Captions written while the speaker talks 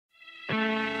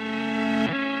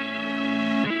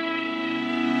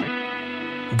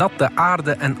Dat de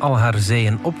aarde en al haar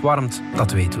zeeën opwarmt,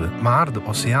 dat weten we. Maar de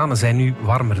oceanen zijn nu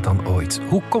warmer dan ooit.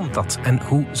 Hoe komt dat en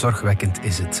hoe zorgwekkend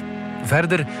is het?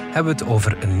 Verder hebben we het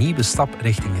over een nieuwe stap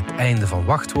richting het einde van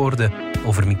wachtwoorden,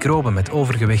 over microben met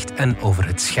overgewicht en over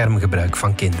het schermgebruik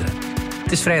van kinderen.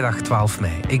 Het is vrijdag 12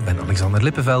 mei. Ik ben Alexander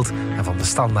Lippenveld en van de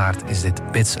Standaard is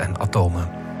dit Bits en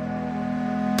Atomen.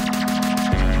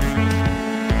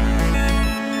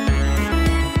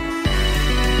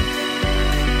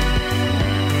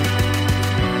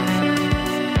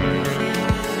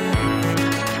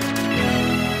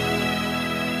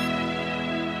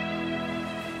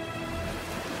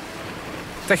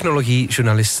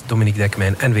 Technologiejournalist Dominique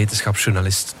Dekmijn en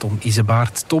wetenschapsjournalist Tom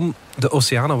Isebaert. Tom, de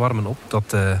oceanen warmen op,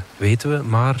 dat weten we,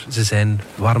 maar ze zijn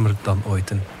warmer dan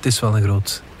ooit. En het is wel een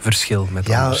groot verschil met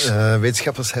anders.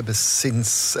 Wetenschappers hebben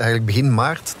sinds eigenlijk begin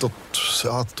maart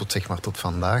tot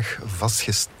vandaag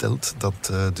vastgesteld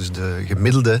dat dus de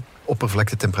gemiddelde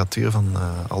oppervlaktetemperatuur van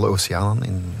alle oceanen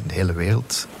in de hele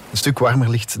wereld een stuk warmer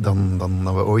ligt dan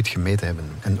we ooit gemeten hebben.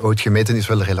 En ooit gemeten is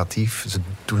wel relatief. Ze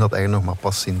doen dat eigenlijk nog maar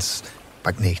pas sinds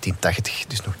 1980,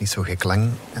 dus nog niet zo gek lang.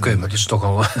 Oké, maar dus toch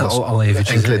al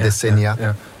eventjes. Enkele decennia.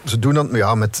 Ja. Ze doen dat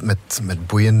met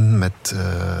boeien,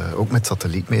 ook met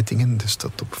satellietmetingen. Dus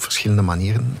dat op verschillende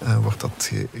manieren wordt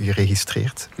dat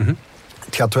geregistreerd. Mm-hmm.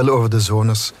 Het gaat wel over de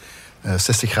zones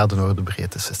 60 graden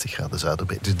noordenbreedte, 60 graden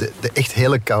zuiderbreedte. Dus de echt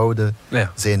hele koude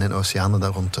zeeën en oceanen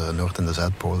daar rond de Noord- en de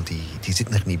Zuidpool, die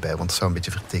zitten er niet bij, want dat zou een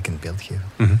beetje een vertekend beeld geven.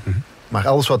 Mm-hmm. Maar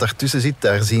alles wat daartussen zit,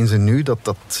 daar zien ze nu dat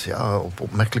op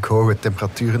opmerkelijk hoge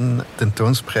temperaturen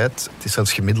tentoonspreidt. Het is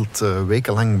zelfs gemiddeld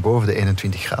wekenlang boven de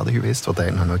 21 graden geweest, wat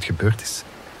eigenlijk nog nooit gebeurd is.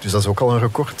 Dus dat is ook al een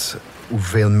record.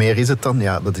 Hoeveel meer is het dan?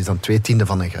 Ja, dat is dan 2/10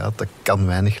 van een graad. Dat kan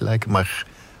weinig lijken, maar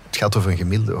het gaat over een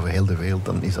gemiddelde over heel de wereld.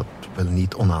 Dan is dat wel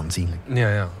niet onaanzienlijk.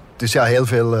 Ja. Dus heel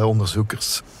veel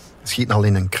onderzoekers schieten al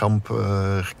in een kramp.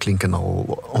 Er klinken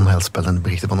al onheilspellende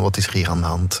berichten van wat is er hier aan de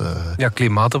hand.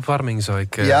 Klimaatopwarming zou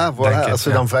ik denken. Als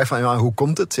je dan vraagt van hoe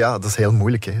komt het? Ja, dat is heel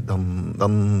moeilijk. Hè.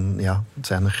 Dan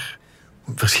zijn er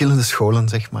verschillende scholen,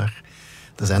 zeg maar.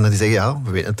 Er zijn er die zeggen,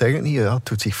 we weten het eigenlijk niet. Ja, het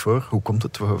doet zich voor. Hoe komt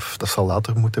het? Dat zal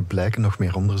later moeten blijken. Nog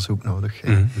meer onderzoek nodig.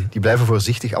 Mm-hmm. Die blijven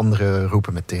voorzichtig. Anderen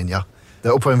roepen meteen,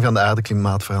 de opwarming van de aarde,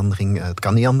 klimaatverandering. Het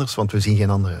kan niet anders, want we zien geen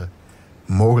andere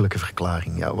mogelijke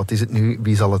verklaring. Ja, wat is het nu?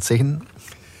 Wie zal het zeggen?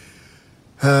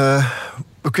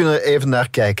 We kunnen er even naar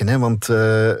kijken, hè, want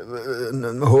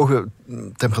een hoge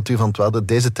temperatuur van het water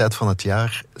deze tijd van het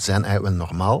jaar zijn eigenlijk wel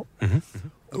normaal. Mm-hmm.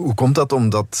 Hoe komt dat?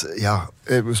 Omdat,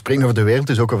 we spreken over de wereld,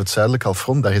 dus ook over het zuidelijk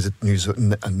halfrond. Daar is het nu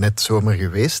net zomer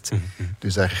geweest. Mm-hmm.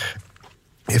 Dus daar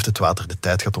heeft het water de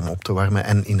tijd gehad om op te warmen.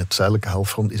 En in het zuidelijke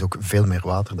halfrond is ook veel meer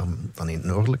water dan in het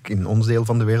noordelijk, in ons deel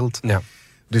van de wereld. Ja.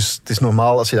 Dus het is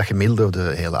normaal, als je dat gemiddeld over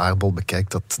de hele aardbol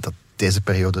bekijkt, dat deze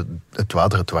periode het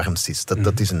water het warmst is.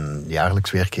 Dat is een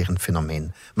jaarlijks weerkerend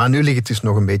fenomeen. Maar nu ligt het dus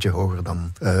nog een beetje hoger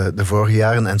dan de vorige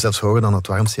jaren. En zelfs hoger dan het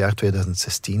warmste jaar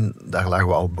 2016. Daar lagen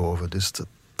we al boven. Dus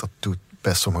dat doet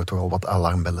bij sommigen toch al wat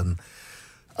alarmbellen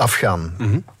afgaan.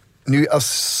 Mm-hmm. Nu,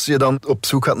 als je dan op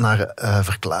zoek gaat naar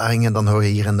verklaringen, dan hoor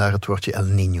je hier en daar het woordje El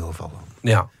Niño vallen.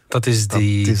 Ja, dat is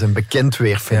een bekend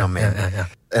weerfenomeen. Ja.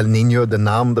 El Niño, de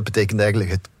naam, dat betekent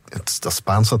eigenlijk dat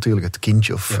Spaans natuurlijk, het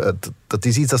kindje. Dat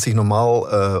is iets dat zich normaal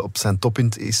op zijn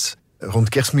toppunt is. Rond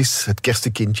Kerstmis, het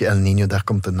kerstkindje, El Niño, daar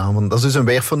komt de naam van. Dat is dus een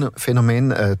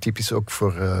weerfenomeen, typisch ook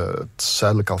voor het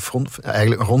zuidelijk halfrond.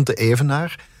 Eigenlijk rond de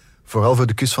evenaar. Vooral voor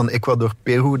de kust van Ecuador,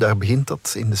 Peru, daar begint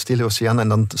dat in de Stille Oceaan. En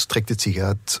dan strekt het zich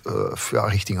uit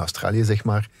richting Australië, zeg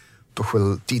maar. Toch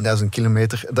wel 10.000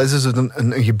 kilometer. Dat is dus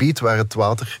een gebied waar het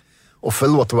water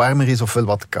ofwel wat warmer is, ofwel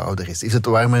wat kouder is. Is het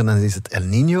warmer, dan is het El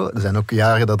Niño. Er zijn ook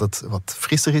jaren dat het wat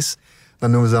frisser is.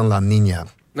 Dan noemen ze dan La Niña.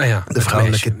 De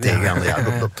vrouwelijke tegenhanger.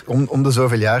 Ja. Om de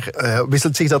zoveel jaar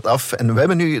wisselt zich dat af. En we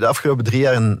hebben nu de afgelopen 3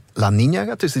 jaar een La Niña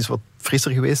gehad. Dus het is wat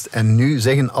frisser geweest. En nu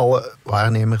zeggen alle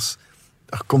waarnemers,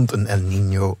 er komt een El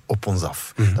Niño op ons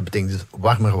af. Mm. Dat betekent dus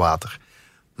warmer water.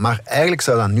 Maar eigenlijk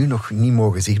zou dat nu nog niet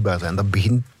mogen zichtbaar zijn. Dat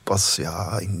begint pas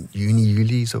in juni,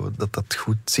 juli, zo dat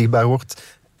goed zichtbaar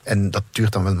wordt. En dat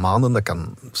duurt dan wel maanden. Dat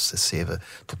kan 6, 7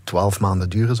 tot 12 maanden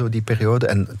duren, zo die periode.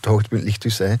 En het hoogtepunt ligt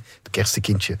tussen het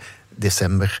kerstkindje,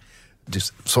 december.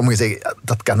 Dus sommigen zeggen,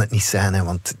 dat kan het niet zijn, hè,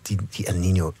 want die El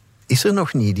Niño is er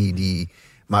nog niet.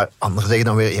 Maar anderen zeggen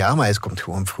dan weer, maar hij komt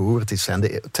gewoon vroeger. Het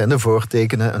zijn de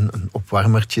voortekenen, een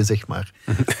opwarmertje, zeg maar.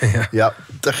 Ja,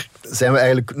 daar zijn we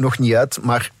eigenlijk nog niet uit.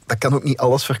 Maar dat kan ook niet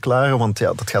alles verklaren, want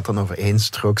dat gaat dan over 1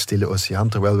 strook Stille Oceaan.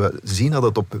 Terwijl we zien dat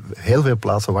het op heel veel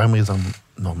plaatsen warmer is dan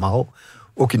normaal.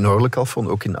 Ook in Noordelijk halfrond,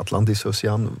 ook in de Atlantische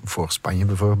Oceaan, voor Spanje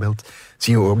bijvoorbeeld,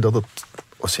 zien we ook dat het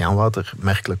oceaanwater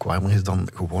merkelijk warmer is dan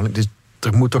gewoonlijk. Dus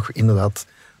er moet toch inderdaad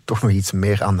toch nog iets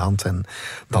meer aan de hand zijn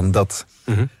dan dat.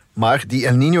 Mm-hmm. Maar die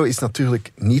El Niño is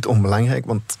natuurlijk niet onbelangrijk,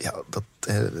 want ja, dat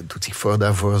doet zich voor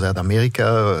daarvoor Zuid-Amerika,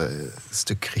 een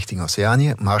stuk richting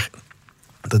Oceanië, maar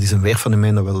dat is een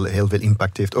weerfenomeen dat wel heel veel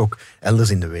impact heeft, ook elders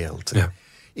in de wereld. Ja.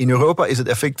 In Europa is het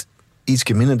effect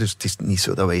ietsje minder, dus het is niet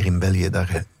zo dat we hier in België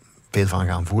daar veel van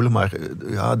gaan voelen, maar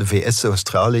ja, de VS,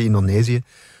 Australië, Indonesië,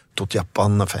 tot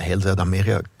Japan, enfin, heel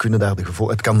Zuid-Amerika, kunnen daar de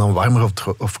gevolgen. Het kan dan warmer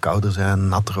of kouder zijn,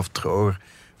 natter of droger.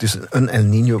 Dus een El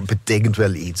Niño betekent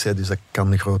wel iets, hè, dus dat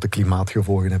kan grote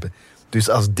klimaatgevolgen hebben. Dus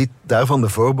als dit daarvan de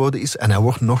voorbode is, en hij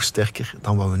wordt nog sterker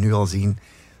dan wat we nu al zien,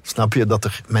 snap je dat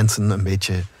er mensen een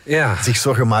beetje zich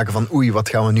zorgen maken van oei, wat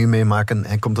gaan we nu meemaken?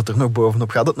 En komt het er nog bovenop?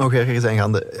 Gaat het nog erger zijn?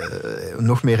 Gaan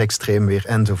nog meer extreem weer?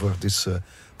 Enzovoort. Dus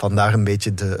vandaar een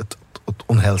beetje het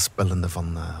onheilspellende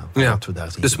van wat we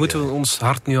daar zien. Dus moeten we ons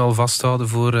hart nu al vasthouden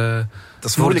voor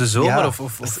de zomer? Ja, of?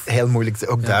 Dat is heel moeilijk.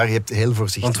 Ook daar, je hebt heel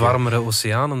voorzichtig. Want warmere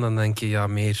oceanen, dan denk je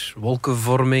meer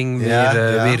wolkenvorming,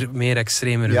 meer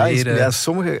extremer weer. Ja,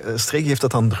 sommige streken heeft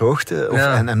dat dan droogte.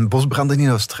 En bosbranden in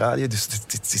Australië. Dus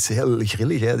het is heel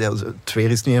grillig. Hè. Het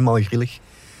weer is nu helemaal grillig.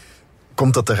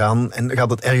 Komt dat eraan en gaat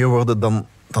het erger worden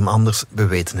dan anders? We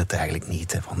weten het eigenlijk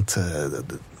niet. Hè. Want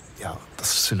dat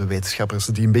zullen wetenschappers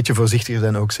die een beetje voorzichtiger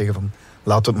zijn ook zeggen van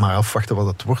laten we het maar afwachten wat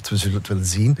het wordt. We zullen het wel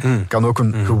zien. Het kan ook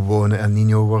een gewone El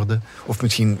Niño worden. Of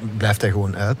misschien blijft hij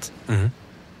gewoon uit.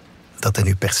 Dat hij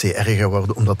nu per se erger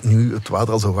wordt, omdat nu het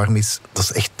water al zo warm is.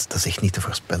 Dat is echt niet te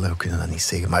voorspellen. We kunnen dat niet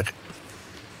zeggen. Maar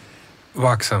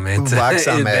waakzaamheid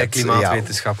bij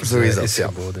klimaatwetenschappers is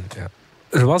geboden. Ja.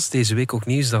 Er was deze week ook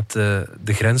nieuws dat de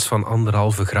grens van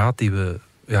 1,5 graad die we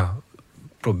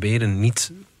proberen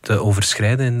niet te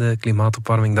overschrijden in de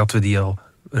klimaatopwarming, dat we die al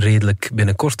redelijk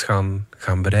binnenkort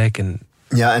gaan bereiken.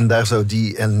 Ja, en daar zou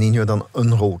die El Niño dan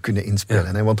een rol kunnen inspelen.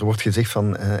 Ja. Hè? Want er wordt gezegd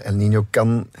van El Niño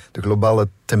kan de globale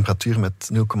temperatuur met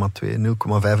 0,2, 0,25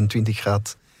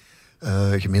 graad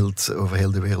gemiddeld over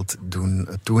heel de wereld doen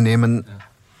toenemen. Ja.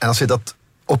 En als je dat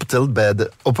optelt bij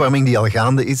de opwarming die al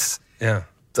gaande is,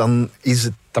 dan is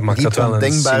het niet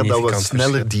ondenkbaar dat we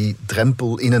sneller die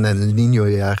drempel in een El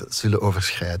Niño-jaar zullen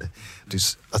overschrijden.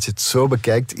 Dus als je het zo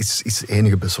bekijkt, is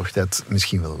enige bezorgdheid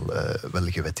misschien wel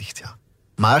gewettigd, ja.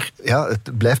 Maar ja,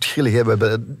 het blijft grillig. Hè. We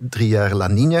hebben 3 jaar La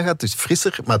Niña gehad, het is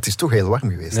frisser, maar het is toch heel warm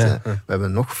geweest. Ja. Hè. We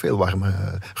hebben nog veel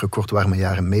recordwarme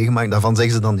jaren meegemaakt. Daarvan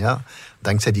zeggen ze dan,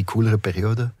 dankzij die koelere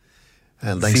periode,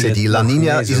 dankzij die La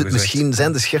Niña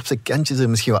zijn de scherpste kantjes er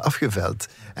misschien wel afgeveild.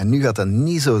 En nu gaat dat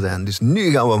niet zo zijn. Dus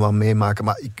nu gaan we wat meemaken.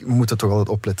 Maar we moeten toch altijd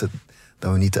opletten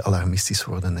dat we niet te alarmistisch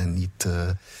worden en niet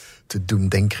te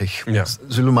doemdenkerig. Ja.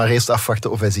 Zullen we maar eerst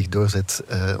afwachten of hij zich doorzet,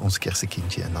 ons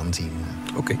kersenkindje, en dan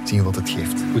zien wat het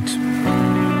geeft. Goed.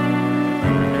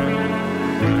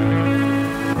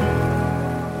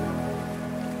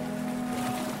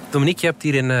 Dominique, je hebt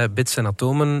hier in Bits en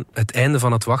Atomen het einde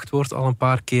van het wachtwoord al een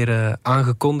paar keer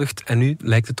aangekondigd. En nu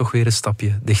lijkt het toch weer een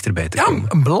stapje dichterbij te komen. Ja,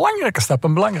 een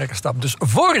belangrijke stap. Dus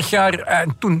vorig jaar,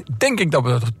 en toen denk ik dat we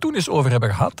het er toen eens over hebben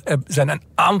gehad, zijn een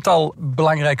aantal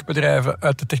belangrijke bedrijven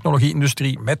uit de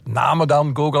technologie-industrie, met name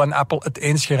dan Google en Apple, het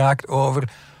eens geraakt over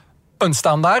een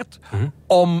standaard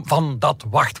om van dat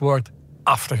wachtwoord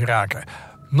af te geraken.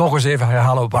 Nog eens even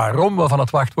herhalen waarom we van het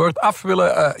wachtwoord af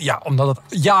willen. Omdat het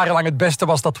jarenlang het beste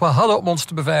was dat we hadden om ons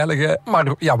te beveiligen.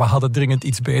 Maar we hadden dringend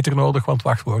iets beter nodig, want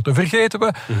wachtwoorden vergeten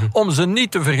we. Om ze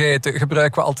niet te vergeten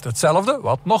gebruiken we altijd hetzelfde,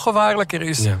 wat nog gevaarlijker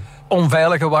is. Ja.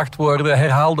 Onveilige wachtwoorden,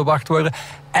 herhaalde wachtwoorden.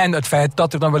 En het feit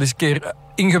dat er dan wel eens een keer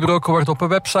ingebroken wordt op een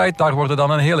website, daar worden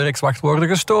dan een hele reeks wachtwoorden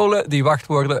gestolen. Die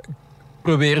wachtwoorden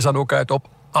proberen ze dan ook uit op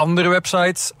andere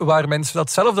websites waar mensen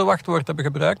datzelfde wachtwoord hebben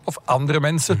gebruikt, of andere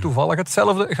mensen toevallig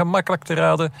hetzelfde, gemakkelijk te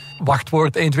raden.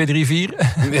 Wachtwoord 1, 2, 3, 4.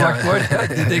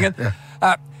 Wachtwoord, die dingen.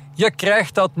 Je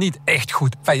krijgt dat niet echt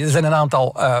goed. Er zijn een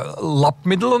aantal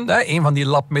labmiddelen. Een van die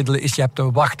labmiddelen is, je hebt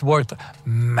een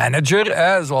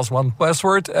wachtwoordmanager, zoals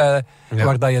OnePassword,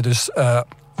 waar dat je dus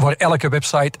voor elke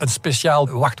website een speciaal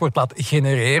wachtwoord laat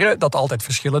genereren, dat altijd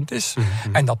verschillend is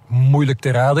en dat moeilijk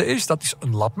te raden is. Dat is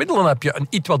een labmiddel. Dan heb je een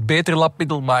iets wat beter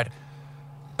labmiddel, maar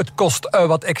het kost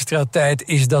wat extra tijd,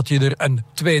 is dat je er een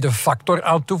tweede factor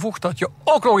aan toevoegt. Dat je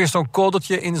ook nog eens zo'n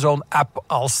codetje in zo'n app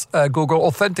als Google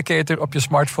Authenticator op je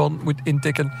smartphone moet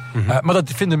intikken. Maar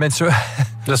dat vinden mensen...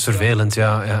 Dat is vervelend,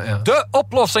 ja. De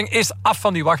oplossing is af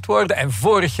van die wachtwoorden. En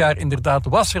vorig jaar inderdaad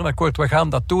was er een akkoord. We gaan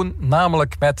dat doen,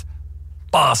 namelijk met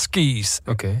passkeys.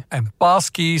 Okay. En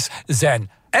passkeys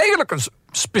zijn eigenlijk een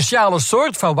speciale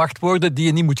soort van wachtwoorden die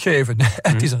je niet moet geven.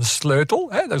 Het is een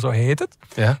sleutel, zo heet het.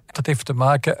 Ja. Dat heeft te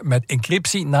maken met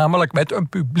encryptie, namelijk met een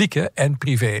publieke en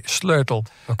privé sleutel.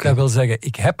 Okay. Dat wil zeggen,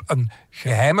 ik heb een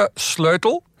geheime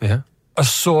sleutel, een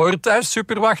soort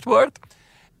superwachtwoord,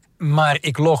 Maar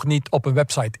ik log niet op een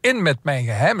website in met mijn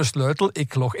geheime sleutel.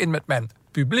 Ik log in met mijn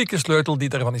publieke sleutel die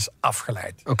daarvan is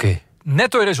afgeleid. Oké.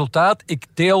 Netto resultaat, ik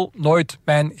deel nooit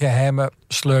mijn geheime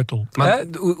sleutel. Maar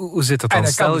hoe zit dat dan?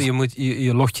 Stel, dus...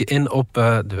 je logt je in op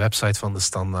de website van de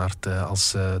Standaard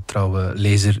als trouwe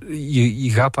lezer.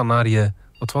 Je gaat dan naar je...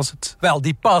 Wat was het? Wel,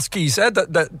 die passkeys,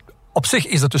 op zich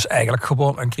is dat dus eigenlijk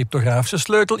gewoon een cryptografische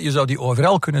sleutel. Je zou die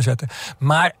overal kunnen zetten.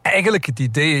 Maar eigenlijk het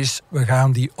idee is, we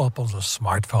gaan die op onze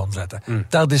smartphone zetten.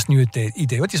 Dat is nu het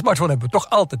idee. Want die smartphone hebben we toch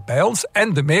altijd bij ons.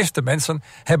 En de meeste mensen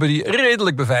hebben die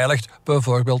redelijk beveiligd.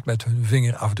 Bijvoorbeeld met hun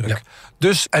vingerafdruk. Ja.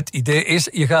 Dus het idee is,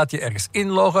 je gaat je ergens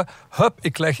inloggen. Hup,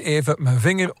 ik leg even mijn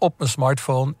vinger op mijn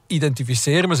smartphone.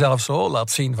 Identificeer mezelf zo.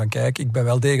 Laat zien van kijk, ik ben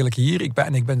wel degelijk hier. Ik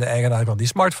ben de eigenaar van die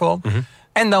smartphone. Mm-hmm.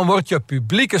 En dan wordt je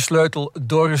publieke sleutel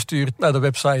doorgestuurd naar de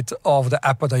website of de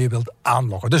app dat je wilt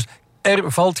aanloggen. Dus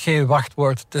er valt geen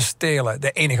wachtwoord te stelen.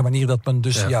 De enige manier dat men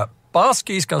dus je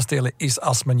passkeys kan stelen is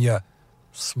als men je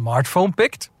smartphone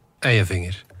pikt. En je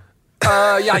vinger.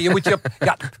 Je moet je...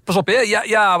 Ja, pas op, hè.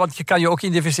 Ja, want je kan je ook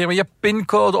identificeren met je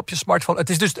pincode op je smartphone. Het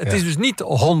is dus niet 100%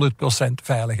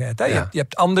 veiligheid. Hè. Je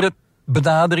hebt andere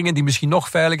benaderingen die misschien nog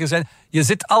veiliger zijn. Je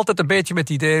zit altijd een beetje met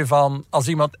het idee van als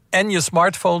iemand en je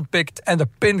smartphone pikt en de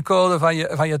pincode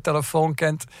van je telefoon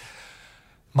kent.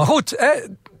 Maar goed,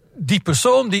 die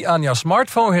persoon die aan jouw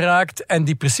smartphone geraakt en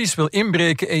die precies wil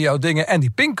inbreken in jouw dingen en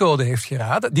die pincode heeft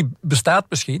geraden, die bestaat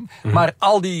misschien, maar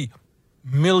al die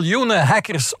miljoenen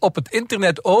hackers op het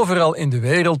internet overal in de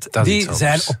wereld, die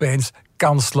zijn opeens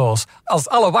kansloos. Als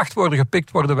alle wachtwoorden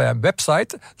gepikt worden bij een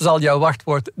website, zal jouw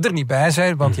wachtwoord er niet bij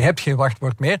zijn, want je hebt geen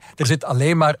wachtwoord meer. Er zit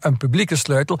alleen maar een publieke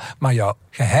sleutel, maar jouw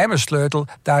geheime sleutel,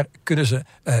 daar kunnen ze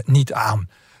niet aan.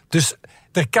 Dus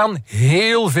er kan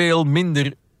heel veel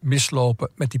minder mislopen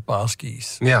met die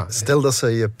passkeys. Ja, stel dat ze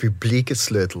je publieke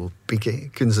sleutel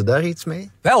pikken, kunnen ze daar iets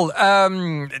mee? Wel,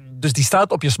 dus die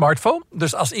staat op je smartphone.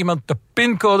 Dus als iemand de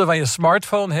pincode van je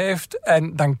smartphone heeft,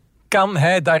 en dan kan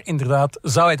hij daar inderdaad,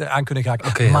 zou hij eraan kunnen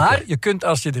geraken. Maar je kunt,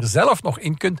 als je er zelf nog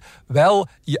in kunt, wel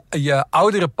je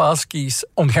oudere passkeys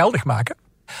ongeldig maken.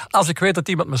 Als ik weet dat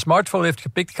iemand mijn smartphone heeft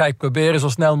gepikt, ga ik proberen zo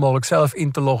snel mogelijk zelf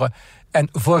in te loggen. En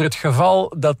voor het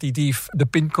geval dat die dief de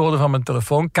pincode van mijn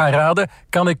telefoon kan raden,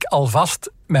 kan ik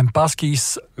alvast mijn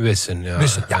passkeys wissen.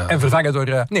 En vervangen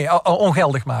door...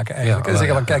 ongeldig maken eigenlijk. En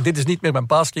zeggen van, kijk, dit is niet meer mijn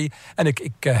passkey en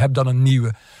ik heb dan een nieuwe.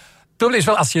 Het probleem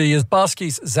is wel, als je je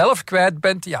passkeys zelf kwijt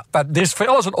bent, er is voor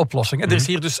alles een oplossing. Er is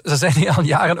hier dus, ze zijn hier al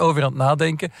jaren over aan het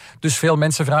nadenken. Dus veel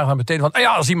mensen vragen dan meteen van,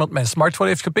 als iemand mijn smartphone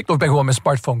heeft gepikt, of ben gewoon mijn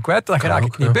smartphone kwijt, dan raak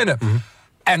ik niet binnen.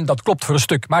 En dat klopt voor een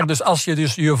stuk. Maar dus als je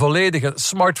dus je volledige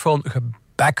smartphone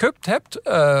gebackupt hebt,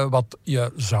 wat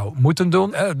je zou moeten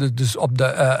doen. Dus op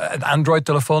een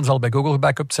Android-telefoon zal bij Google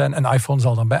gebackupt zijn, een iPhone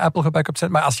zal dan bij Apple gebackupt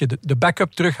zijn. Maar als je de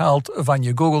backup terughaalt van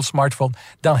je Google-smartphone,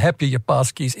 dan heb je je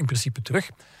passkeys in principe terug.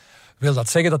 Wil dat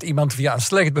zeggen dat iemand via een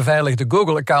slecht beveiligde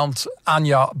Google-account aan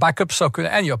jouw backup zou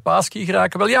kunnen en jouw passkey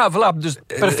geraken? Wel ja, voilà. Dus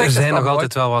perfect. Er zijn nog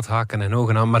altijd wel wat haken en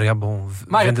ogen aan, maar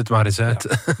vind het maar eens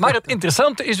uit. Ja. Maar het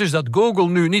interessante is dus dat Google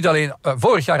nu niet alleen...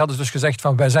 vorig jaar hadden ze dus gezegd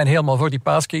van wij zijn helemaal voor die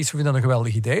passkeys, we vinden dat een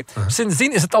geweldig idee.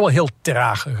 Sindsdien is het allemaal heel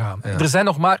traag gegaan. Ja. Er zijn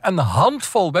nog maar een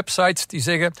handvol websites die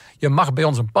zeggen je mag bij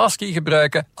ons een passkey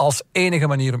gebruiken als enige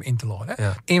manier om in te loggen. Hè.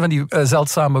 Ja. Een van die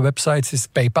zeldzame websites is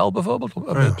PayPal bijvoorbeeld, op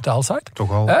de betaalsite.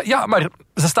 Toch al? Maar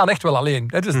ze staan echt wel alleen.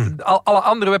 Dus alle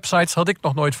andere websites had ik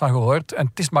nog nooit van gehoord. En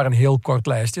het is maar een heel kort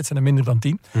lijstje. Het zijn er minder dan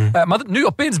 10. Maar nu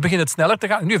opeens begint het sneller te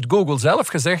gaan. Nu heeft Google zelf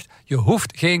gezegd, je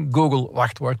hoeft geen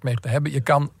Google-wachtwoord meer te hebben. Je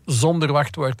kan zonder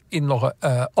wachtwoord inloggen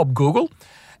op Google.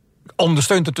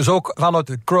 Ondersteunt het dus ook vanuit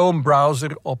de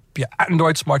Chrome-browser. Op je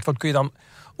Android-smartphone kun je dan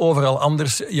overal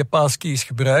anders je passkeys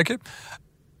gebruiken.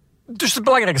 Dus de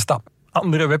belangrijke stap.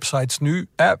 Andere websites nu,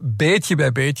 beetje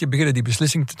bij beetje, beginnen die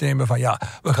beslissing te nemen van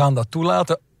we gaan dat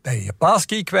toelaten. Ben je je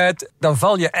passkey kwijt, dan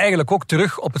val je eigenlijk ook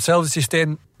terug op hetzelfde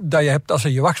systeem dat je hebt als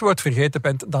je je wachtwoord vergeten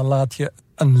bent. Dan laat je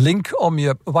een link om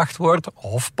je wachtwoord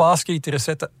of passkey te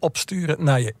resetten opsturen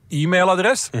naar je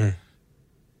e-mailadres.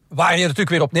 Waar je natuurlijk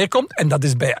weer op neerkomt. En dat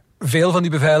is bij veel van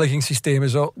die beveiligingssystemen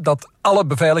zo, dat alle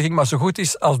beveiliging maar zo goed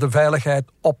is als de veiligheid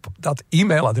op dat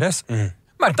e-mailadres.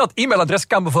 Maar dat e-mailadres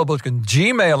kan bijvoorbeeld een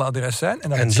Gmail-adres zijn. En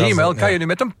dat Gmail kan je nu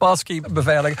met een passkey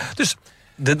beveiligen. Dus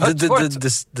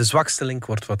de zwakste link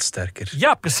wordt wat sterker.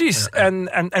 Ja, precies. Ja.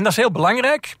 En dat is heel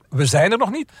belangrijk. We zijn er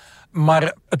nog niet.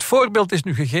 Maar het voorbeeld is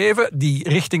nu gegeven. Die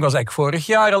richting was eigenlijk vorig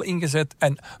jaar al ingezet.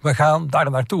 En we gaan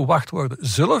daar naartoe. Wachtwoorden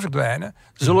zullen verdwijnen.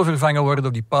 Zullen vervangen worden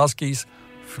door die passkeys.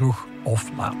 Vroeg of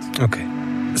laat. Oké.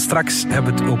 Straks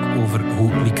hebben we het ook over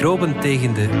hoe microben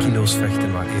tegen de kilo's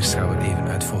vechten. Maar eerst gaan we even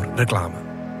uit voor reclame.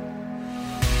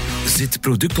 Zit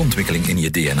productontwikkeling in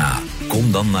je DNA?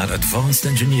 Kom dan naar Advanced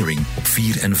Engineering op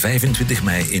 4 en 25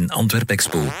 mei in Antwerp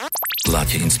Expo.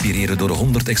 Laat je inspireren door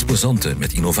 100 exposanten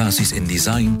met innovaties in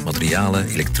design, materialen,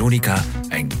 elektronica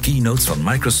en keynotes van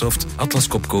Microsoft, Atlas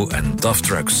Copco en DAF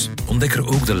Trucks. Ontdek er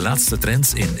ook de laatste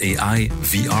trends in AI,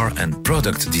 VR en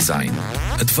product design.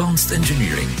 Advanced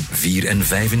Engineering, 4 en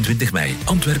 25 mei,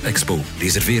 Antwerp Expo.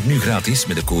 Reserveer nu gratis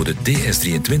met de code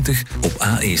DS23 op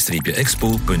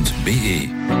ae-expo.be.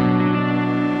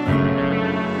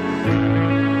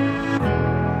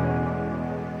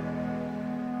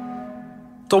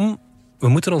 Tom, we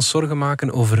moeten ons zorgen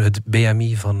maken over het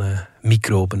BMI van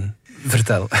microben.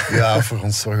 Vertel. Ja, voor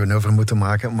ons zorgen over moeten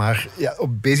maken. Maar ja,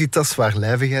 obesitas,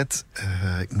 zwaarlijvigheid.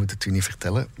 Ik moet het u niet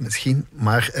vertellen, misschien.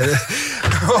 Maar...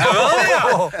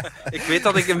 Ja. Ik weet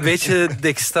dat ik een beetje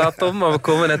dik sta, Tom, maar we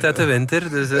komen net uit de winter.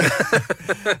 Dus,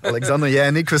 Alexander, jij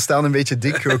en ik, we staan een beetje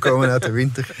dik. We komen uit de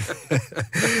winter.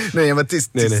 Nee, maar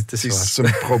het is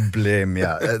een probleem.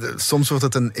 Ja. Soms wordt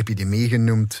het een epidemie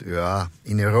genoemd. Ja,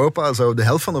 in Europa zou de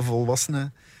helft van de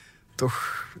volwassenen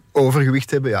toch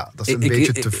overgewicht hebben. Ja, dat is een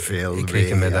beetje te veel.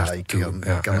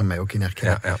 Ik kan er mij ook in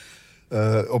herkennen.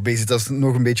 Ja. Obesitas is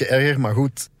nog een beetje erger, maar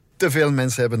goed. Te veel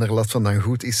mensen hebben er last van dan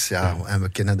goed is. Ja, en we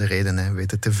kennen de reden. We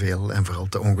weten te veel en vooral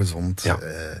te ongezond. Ja.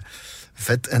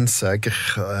 Vet en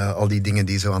suiker, al die dingen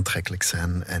die zo aantrekkelijk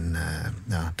zijn. En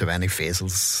te weinig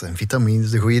vezels en vitamines,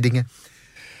 de goede dingen.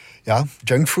 Ja,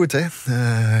 junkfood, hè.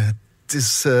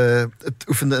 Het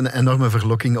oefende een enorme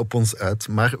verlokking op ons uit.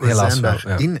 Maar we Helaas zijn wel,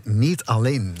 daarin niet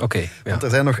alleen. Oké, Want er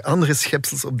zijn nog andere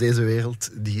schepsels op deze wereld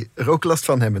die er ook last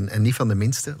van hebben. En niet van de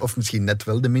minste, of misschien net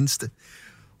wel de minste.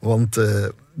 Want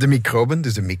de microben,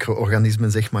 dus de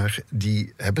micro-organismen zeg maar,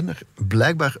 die hebben er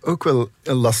blijkbaar ook wel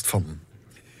last van.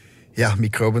 Ja,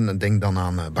 microben, denk dan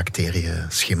aan bacteriën,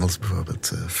 schimmels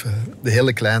bijvoorbeeld. Of, de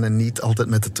hele kleine, niet altijd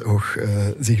met het oog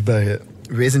zichtbare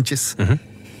wezentjes. Mm-hmm.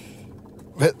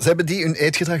 Ze hebben die hun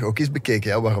eetgedrag ook eens bekeken.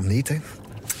 Ja, waarom niet, hè?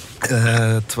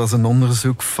 Het was een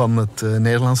onderzoek van het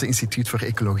Nederlandse Instituut voor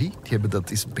Ecologie. Die hebben dat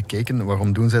eens bekeken.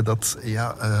 Waarom doen zij dat?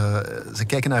 Ja, ze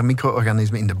kijken naar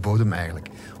micro-organismen in de bodem eigenlijk.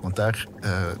 Want daar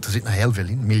zit nog heel veel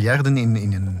in. Miljarden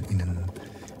in een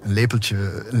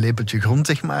lepeltje grond,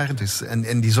 zeg maar. Dus,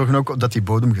 en die zorgen ook dat die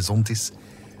bodem gezond is.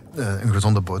 Een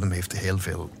gezonde bodem heeft heel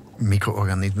veel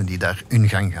micro-organismen die daar hun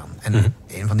gang gaan. En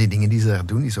een van die dingen die ze daar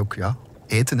doen is ook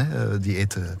eten. Hè. Die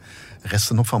eten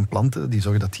resten op van planten. Die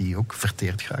zorgen dat die ook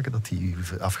verteerd raken, dat die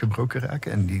afgebroken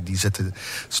raken. En die zetten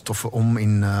stoffen om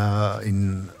in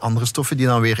andere stoffen die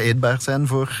dan weer eetbaar zijn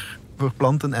voor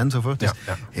planten enzovoort. Dus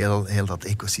heel dat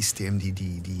ecosysteem,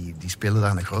 die spelen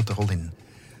daar een grote rol in.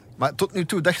 Maar tot nu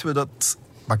toe dachten we dat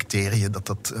bacteriën,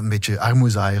 dat een beetje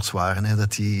armoezaaiers waren. Hè,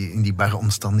 dat die in die barre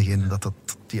omstandigheden,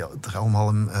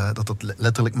 dat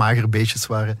letterlijk magere beestjes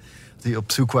waren. Die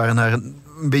op zoek waren naar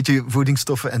een beetje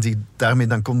voedingsstoffen en zich daarmee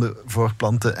dan konden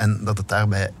voortplanten en dat het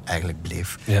daarbij eigenlijk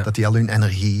bleef. Ja. Dat die al hun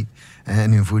energie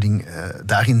en hun voeding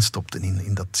daarin stopten,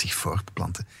 in dat zich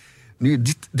voortplanten. Nu,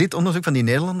 dit onderzoek van die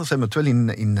Nederlanders hebben het wel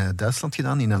in Duitsland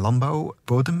gedaan, in een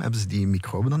landbouwbodem hebben ze die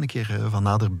microben dan een keer van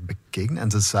nader bekeken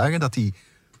en ze zagen dat die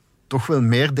toch wel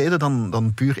meer deden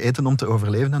dan puur eten om te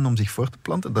overleven en om zich voort te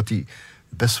planten. Dat die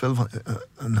best wel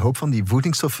een hoop van die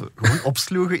voedingsstoffen gewoon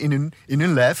opsloegen in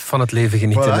hun lijf. Van het leven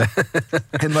genieten. Voilà.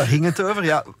 En waar ging het over?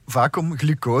 Ja, vaak om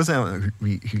glucose. En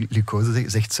wie glucose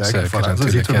zegt suiker. Voilà. Zo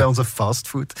zitten we bij onze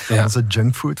fastfood, onze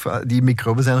junkfood. Die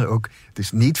microben zijn er ook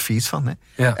dus niet vies van. Hè.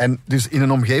 Ja. En dus in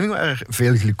een omgeving waar er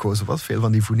veel glucose was, veel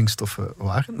van die voedingsstoffen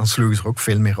waren, dan sloegen ze er ook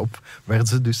veel meer op. Werden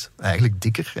ze dus eigenlijk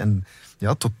dikker. En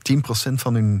ja, tot 10%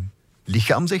 van hun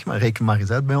lichaam, zeg maar, reken maar eens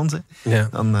uit bij ons. Ja.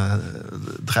 Dan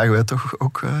dragen wij toch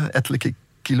ook ettelijke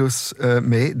kilo's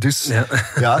mee. Dus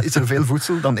is er veel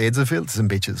voedsel, dan eten ze veel. Het is een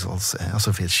beetje zoals, als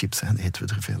er veel chips zijn, eten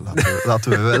we er veel.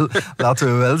 Laten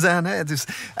we wel zijn. Hè. Dus,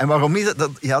 en waarom is dat?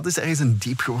 Dat is ergens een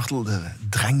diep gewortelde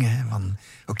drang. Hè, van,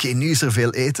 oké, nu is er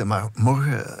veel eten, maar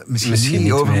morgen misschien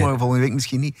niet, overmorgen, volgende week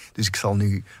misschien niet. Dus ik zal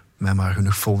nu mij maar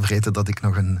genoeg vol vreten dat ik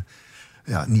nog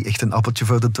niet echt een appeltje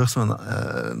voor de dorst, maar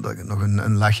dat ik nog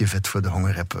een laagje vet voor de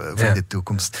honger heb voor de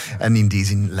toekomst. Ja. En in die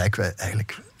zin lijken wij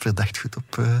eigenlijk verdacht goed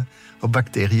op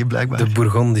bacteriën, blijkbaar. De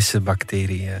Bourgondische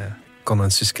bacterie kon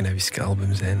een Suske en Wiske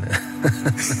album zijn.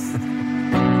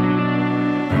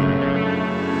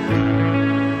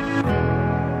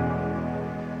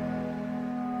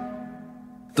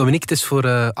 Dominique, het is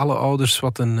voor alle ouders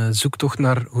wat een zoektocht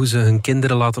naar hoe ze hun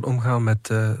kinderen laten omgaan met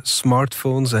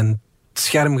smartphones en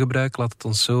schermgebruik, laat het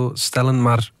ons zo stellen.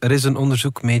 Maar er is een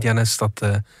onderzoek, Medianest,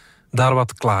 dat daar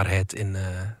wat klaarheid in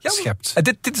schept.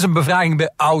 Dit is een bevraging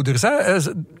bij ouders. Hè.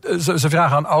 Ze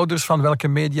vragen aan ouders van welke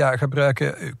media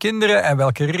gebruiken uw kinderen en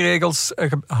welke regels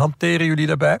hanteren jullie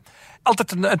daarbij.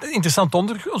 Altijd een interessant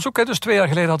onderzoek. Hè. Dus 2 jaar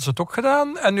geleden hadden ze het ook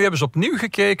gedaan. En nu hebben ze opnieuw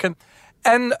gekeken.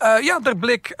 En er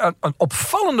bleek een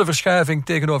opvallende verschuiving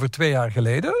tegenover 2 jaar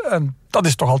geleden. En dat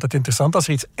is toch altijd interessant als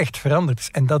er iets echt veranderd is.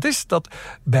 En dat is dat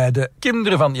bij de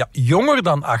kinderen van jonger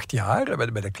dan 8 jaar,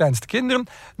 bij de kleinste kinderen,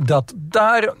 dat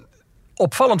daar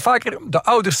opvallend vaker de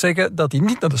ouders zeggen dat die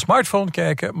niet naar de smartphone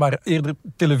kijken, maar eerder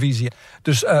televisie.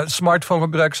 Dus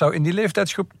smartphonegebruik zou in die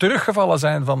leeftijdsgroep teruggevallen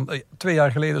zijn van 2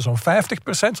 jaar geleden zo'n 50%,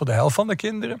 zo de helft van de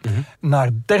kinderen, naar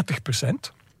 30%.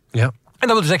 Ja. En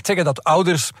dat wil dus echt zeggen dat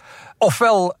ouders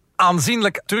ofwel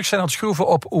aanzienlijk terug zijn aan het schroeven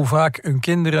op hoe vaak hun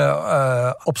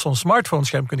kinderen op zo'n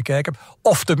smartphone-scherm kunnen kijken.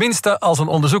 Of tenminste, als een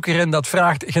onderzoeker in dat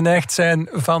vraagt, geneigd zijn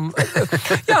van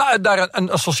daar een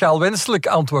sociaal wenselijk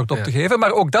antwoord op te geven.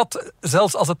 Maar ook dat,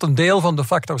 zelfs als het een deel van de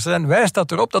factors zijn, wijst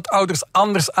dat erop dat ouders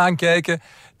anders aankijken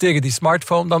tegen die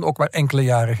smartphone dan ook maar enkele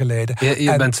jaren geleden.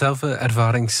 Je bent zelf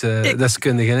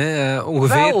ervaringsdeskundige, hè?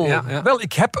 Ongeveer. Wel,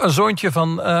 ik heb een zoontje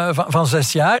van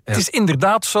 6 jaar. Ja. Het is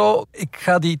inderdaad zo, ik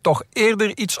ga die toch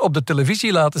eerder iets op de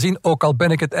televisie laten zien, ook al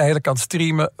ben ik het eigenlijk aan het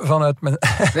streamen vanuit mijn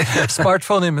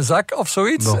smartphone in mijn zak of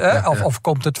zoiets. Of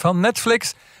komt het van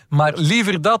Netflix. Maar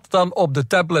liever dat dan op de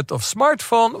tablet of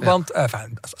smartphone. Ja. Want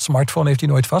smartphone heeft hij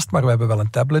nooit vast, maar we hebben wel een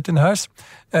tablet in huis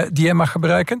die hij mag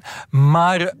gebruiken.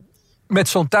 Maar met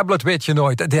zo'n tablet weet je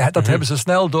nooit. Dat hebben ze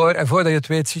snel door. En voordat je het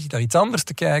weet, zit je daar iets anders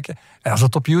te kijken. En als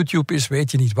het op YouTube is,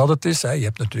 weet je niet wat het is. Je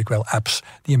hebt natuurlijk wel apps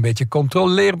die een beetje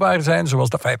controleerbaar zijn. Zoals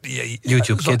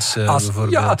YouTube Kids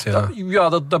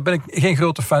bijvoorbeeld. Daar ben ik geen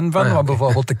grote fan van. Maar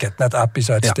bijvoorbeeld de Catnet-app is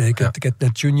uitstekend. Ja. De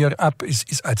Catnet Junior-app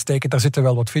is uitstekend. Daar zitten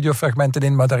wel wat videofragmenten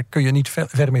in, maar daar kun je niet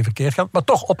ver mee verkeerd gaan. Maar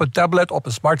toch op een tablet, op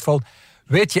een smartphone,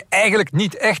 weet je eigenlijk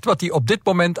niet echt wat hij op dit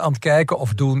moment aan het kijken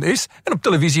of doen is. En op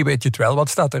televisie weet je het wel, want het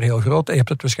staat er heel groot. En je hebt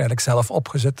het waarschijnlijk zelf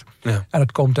opgezet. Ja. En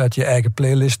het komt uit je eigen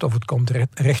playlist of het komt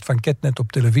recht van Catnet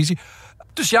op televisie.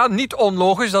 Dus niet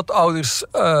onlogisch dat ouders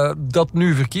dat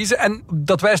nu verkiezen. En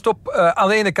dat wijst op aan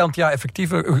de ene kant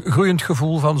effectief een groeiend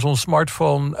gevoel van zo'n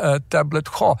smartphone, tablet.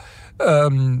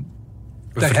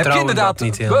 Daar heb je inderdaad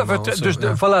niet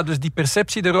helemaal. Dus die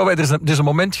perceptie erover. Er is een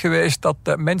moment geweest dat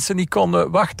mensen niet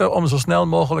konden wachten om zo snel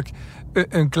mogelijk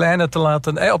een kleine te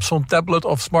laten op zo'n tablet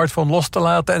of smartphone los te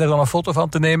laten en er dan een foto van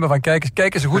te nemen van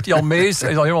kijk eens hoe goed hij al mee is.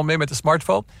 Hij is al helemaal mee met de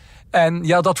smartphone. En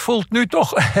dat voelt nu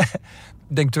toch,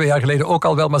 ik denk 2 jaar geleden ook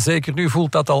al wel, maar zeker nu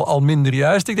voelt dat al minder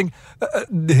juist. Ik denk,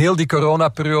 heel die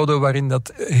coronaperiode waarin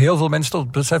dat heel veel mensen tot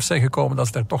het besef zijn gekomen dat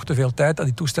ze daar toch te veel tijd aan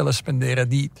die toestellen spenderen,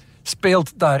 die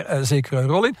speelt daar zeker een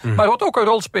rol in. Maar wat ook een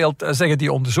rol speelt, zeggen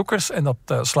die onderzoekers, en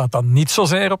dat slaat dan niet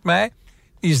zozeer op mij,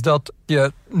 is dat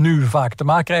je nu vaak te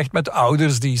maken krijgt met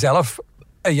ouders die zelf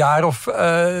een jaar of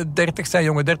 30 zijn,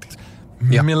 jonge 30,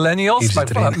 millennials,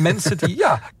 maar mensen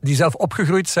die zelf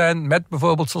opgegroeid zijn met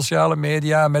bijvoorbeeld sociale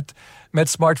media, met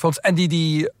smartphones, en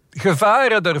die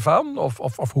gevaren ervan,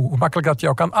 of hoe makkelijk dat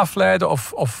jou kan afleiden,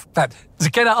 ze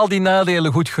kennen al die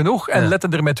nadelen goed genoeg en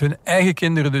letten er met hun eigen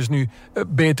kinderen dus nu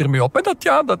beter mee op.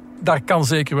 En daar kan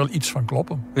zeker wel iets van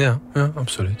kloppen. Ja,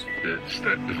 absoluut. De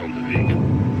ster van de week.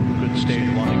 Good stage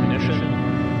 1 ignition.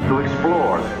 To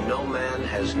explore. No man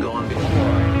has gone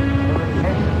before.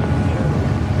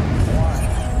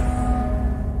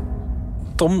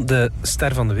 Tom, de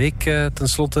ster van de week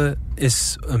tenslotte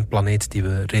is een planeet die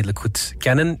we redelijk goed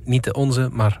kennen. Niet de onze,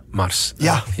 maar Mars.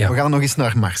 Ja, we gaan nog eens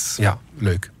naar Mars. Ja,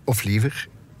 leuk. Of liever,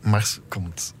 Mars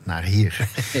komt naar hier.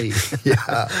 Hey.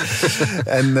 Ja.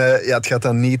 En het gaat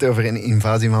dan niet over een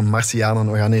invasie van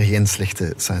Martianen. We gaan hier geen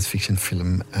slechte science fiction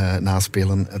film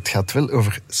naspelen. Het gaat wel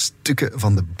over stukken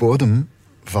van de bodem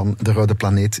van de rode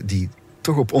planeet die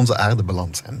toch op onze aarde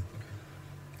beland zijn.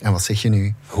 En wat zeg je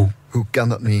nu? Hoe kan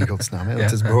dat nu in godsnaam? Hè?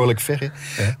 Het is behoorlijk ver,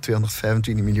 hè?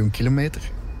 225 miljoen kilometer.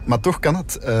 Maar toch kan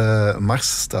het.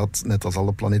 Mars staat, net als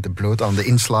alle planeten, bloot aan de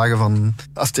inslagen van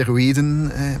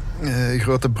asteroïden.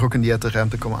 Grote brokken die uit de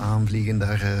ruimte komen aanvliegen,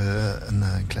 daar een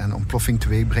kleine ontploffing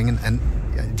teweeg brengen. En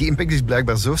die impact is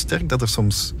blijkbaar zo sterk dat er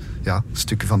soms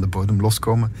stukken van de bodem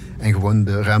loskomen en gewoon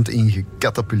de ruimte in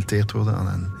gecatapulteerd worden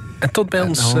aan en tot bij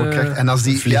ons en als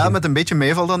die met een beetje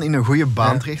meeval dan in een goede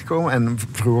baan terechtkomen en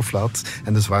vroeg of laat,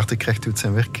 en de zwaartekracht doet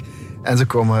zijn werk. En ze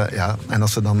komen, en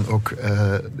als ze dan ook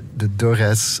de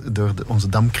doorreis door onze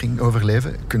dampkring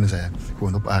overleven, kunnen zij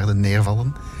gewoon op aarde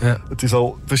neervallen. Ja. Het is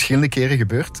al verschillende keren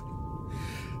gebeurd.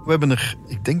 We hebben er,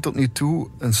 ik denk tot nu toe,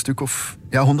 een stuk of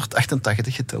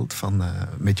 188 geteld van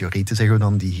meteorieten, zeggen we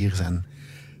dan, die hier zijn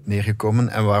neergekomen.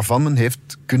 En waarvan men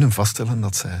heeft kunnen vaststellen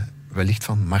dat zij wellicht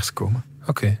van Mars komen.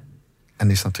 Oké.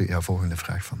 En is natuurlijk de volgende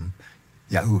vraag van...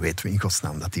 Ja, hoe weten we in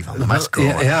godsnaam dat die van de Mars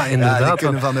komen? Ja, inderdaad. Ja, die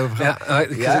kunnen van overal...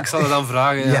 Ik zal het dan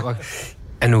vragen.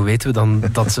 En hoe weten we dan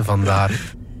dat ze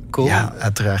vandaar komen? Ja,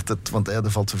 uiteraard. Want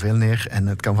er valt zoveel neer en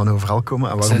het kan van overal komen.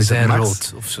 En waarom ze zijn Mars?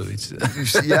 rood of zoiets.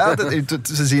 Ja,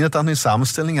 ze zien het aan hun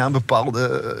samenstelling, aan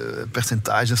bepaalde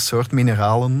percentages, soort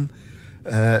mineralen.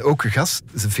 Ook gas.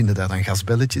 Ze vinden daar dan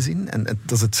gasbelletjes in. En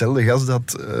dat is hetzelfde gas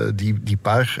dat die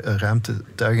paar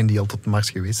ruimtetuigen die al tot Mars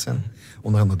geweest zijn.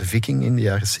 Onder andere de Viking in de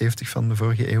jaren 70 van de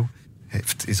vorige eeuw.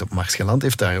 Is op Mars geland,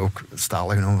 heeft daar ook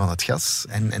stalen genomen van het gas.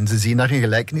 En ze zien daar een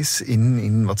gelijkenis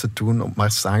in wat ze toen op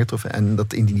Mars aangetroffen. En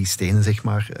dat in die stenen, zeg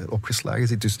maar, opgeslagen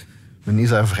zit. Dus men is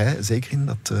daar vrij zeker in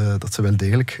dat ze wel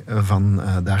degelijk van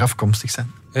daar afkomstig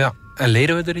zijn. Ja, en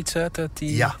leren we er iets uit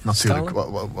die Ja, natuurlijk.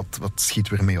 stalen? Wat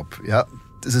schieten we ermee op? Ja,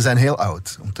 ze zijn heel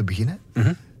oud, om te beginnen.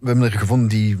 Mm-hmm. We hebben er gevonden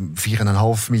die 4,5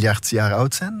 miljard jaar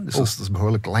oud zijn. Dus dat is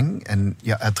behoorlijk lang. En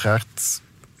ja, uiteraard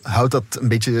houdt dat een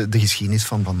beetje de geschiedenis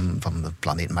van de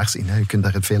planeet Mars in. Hè. Je kunt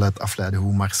daar veel uit afleiden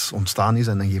hoe Mars ontstaan is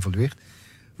en geëvolueerd.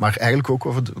 Maar eigenlijk ook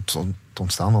over het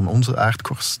ontstaan van onze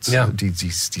aardkorst. Ja. Die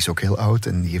is ook heel oud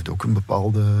en die heeft ook een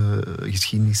bepaalde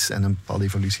geschiedenis en een bepaalde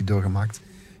evolutie doorgemaakt.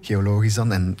 Geologisch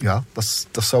dan. En ja,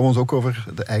 dat zou ons ook over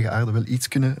de eigen aarde wel iets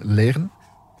kunnen leren.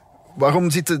 Waarom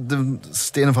zitten de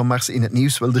stenen van Mars in het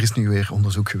nieuws? Wel, er is nu weer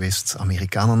onderzoek geweest.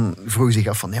 Amerikanen vroegen zich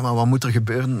af van, nee, maar wat moet er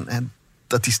gebeuren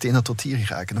dat die stenen tot hier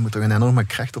geraken? Dan moet er een enorme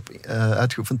kracht op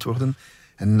uitgeoefend worden.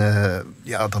 En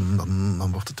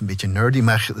dan wordt het een beetje nerdy,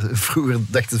 maar vroeger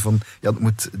dachten ze van, ja, het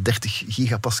moet 30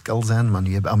 gigapascal zijn, maar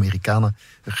nu hebben Amerikanen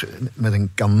er met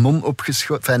een kanon op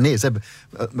geschoten. Nee, ze hebben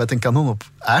met een kanon op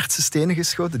aardse stenen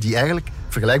geschoten, die eigenlijk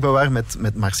vergelijkbaar waren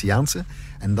met Martiaanse.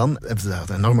 En dan hebben ze daar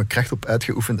een enorme kracht op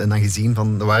uitgeoefend en dan gezien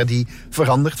van, dan waren die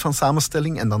veranderd van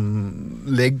samenstelling en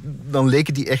dan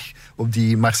leken die echt op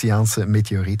die Martiaanse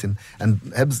meteorieten. En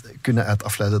hebben ze kunnen uit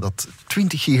afleiden dat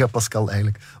 20 gigapascal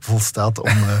eigenlijk volstaat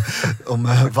om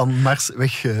van Mars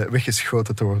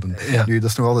weggeschoten te worden. Ja. Nu, dat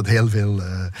is nog altijd heel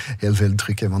veel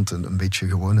druk, hè, want een beetje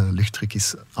gewone luchtdruk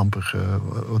is amper,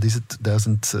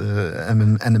 1000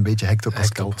 en een beetje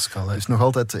hectopascal. Dus nog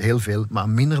altijd heel veel, maar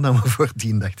minder dan we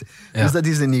voordien dachten. Ja. Dus dat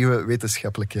is de nieuwe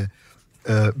wetenschappelijke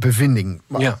bevinding.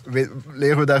 Maar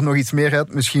leren we daar nog iets meer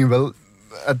uit? Misschien wel.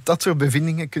 Uit dat soort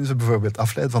bevindingen kunnen ze bijvoorbeeld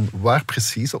afleiden van waar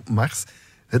precies op Mars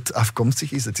het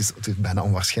afkomstig is. Het is bijna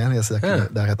onwaarschijnlijk als ze dat kunnen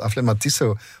daaruit afleiden, maar het is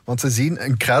zo. Want ze zien,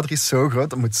 een krater is zo groot,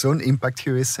 dat moet zo'n impact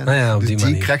geweest zijn. Dus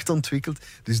die kracht ontwikkeld.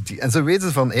 En ze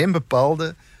weten van één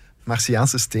bepaalde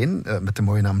Martiaanse steen, met de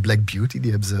mooie naam Black Beauty,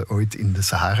 die hebben ze ooit in de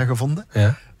Sahara gevonden.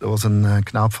 Ja. Dat was een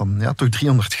knaap van toch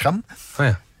 300 gram. Oh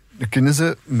ja. Dan kunnen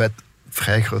ze met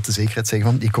vrij grote zekerheid zeggen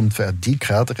van, die komt uit die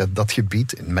krater, uit dat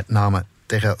gebied, en met name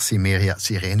Terra Cimmeria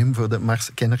Sirenum voor de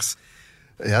Marskenners.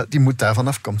 Ja, die moet daarvan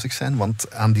afkomstig zijn,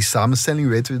 want aan die samenstelling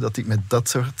weten we dat die met dat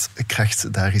soort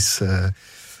kracht daar is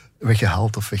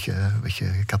weggehaald of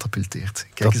weggecatapulteerd.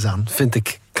 Kijk eens aan. Dat vind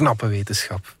ik knappe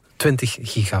wetenschap. 20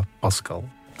 gigapascal.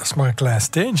 Dat is maar een klein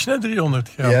steentje, hè, 300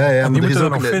 gram. Ja, en die moeten we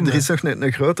nog vinden. Er is nog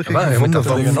een grotere gevonden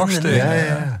van nog stenen.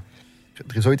 Ja.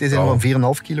 Er is ooit eens een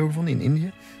van 4,5 kilo gevonden in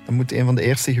Indië. Dat moet een van de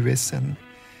eerste geweest zijn.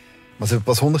 Maar ze hebben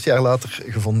pas 100 jaar later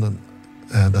gevonden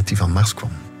dat die van Mars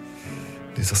kwam.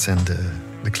 Dus dat zijn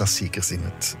de klassiekers in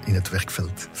het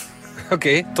werkveld.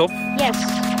 Oké, top. Yes,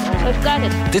 we've got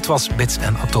it. Dit was Bits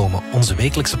en Atomen, onze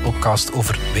wekelijkse podcast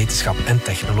over wetenschap en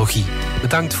technologie.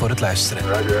 Bedankt voor het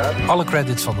luisteren. Alle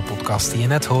credits van de podcast die je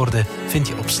net hoorde vind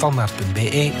je op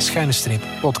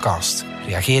standaard.be/podcast.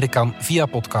 Reageren kan via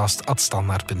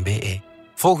podcast@standaard.be.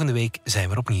 Volgende week zijn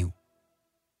we opnieuw.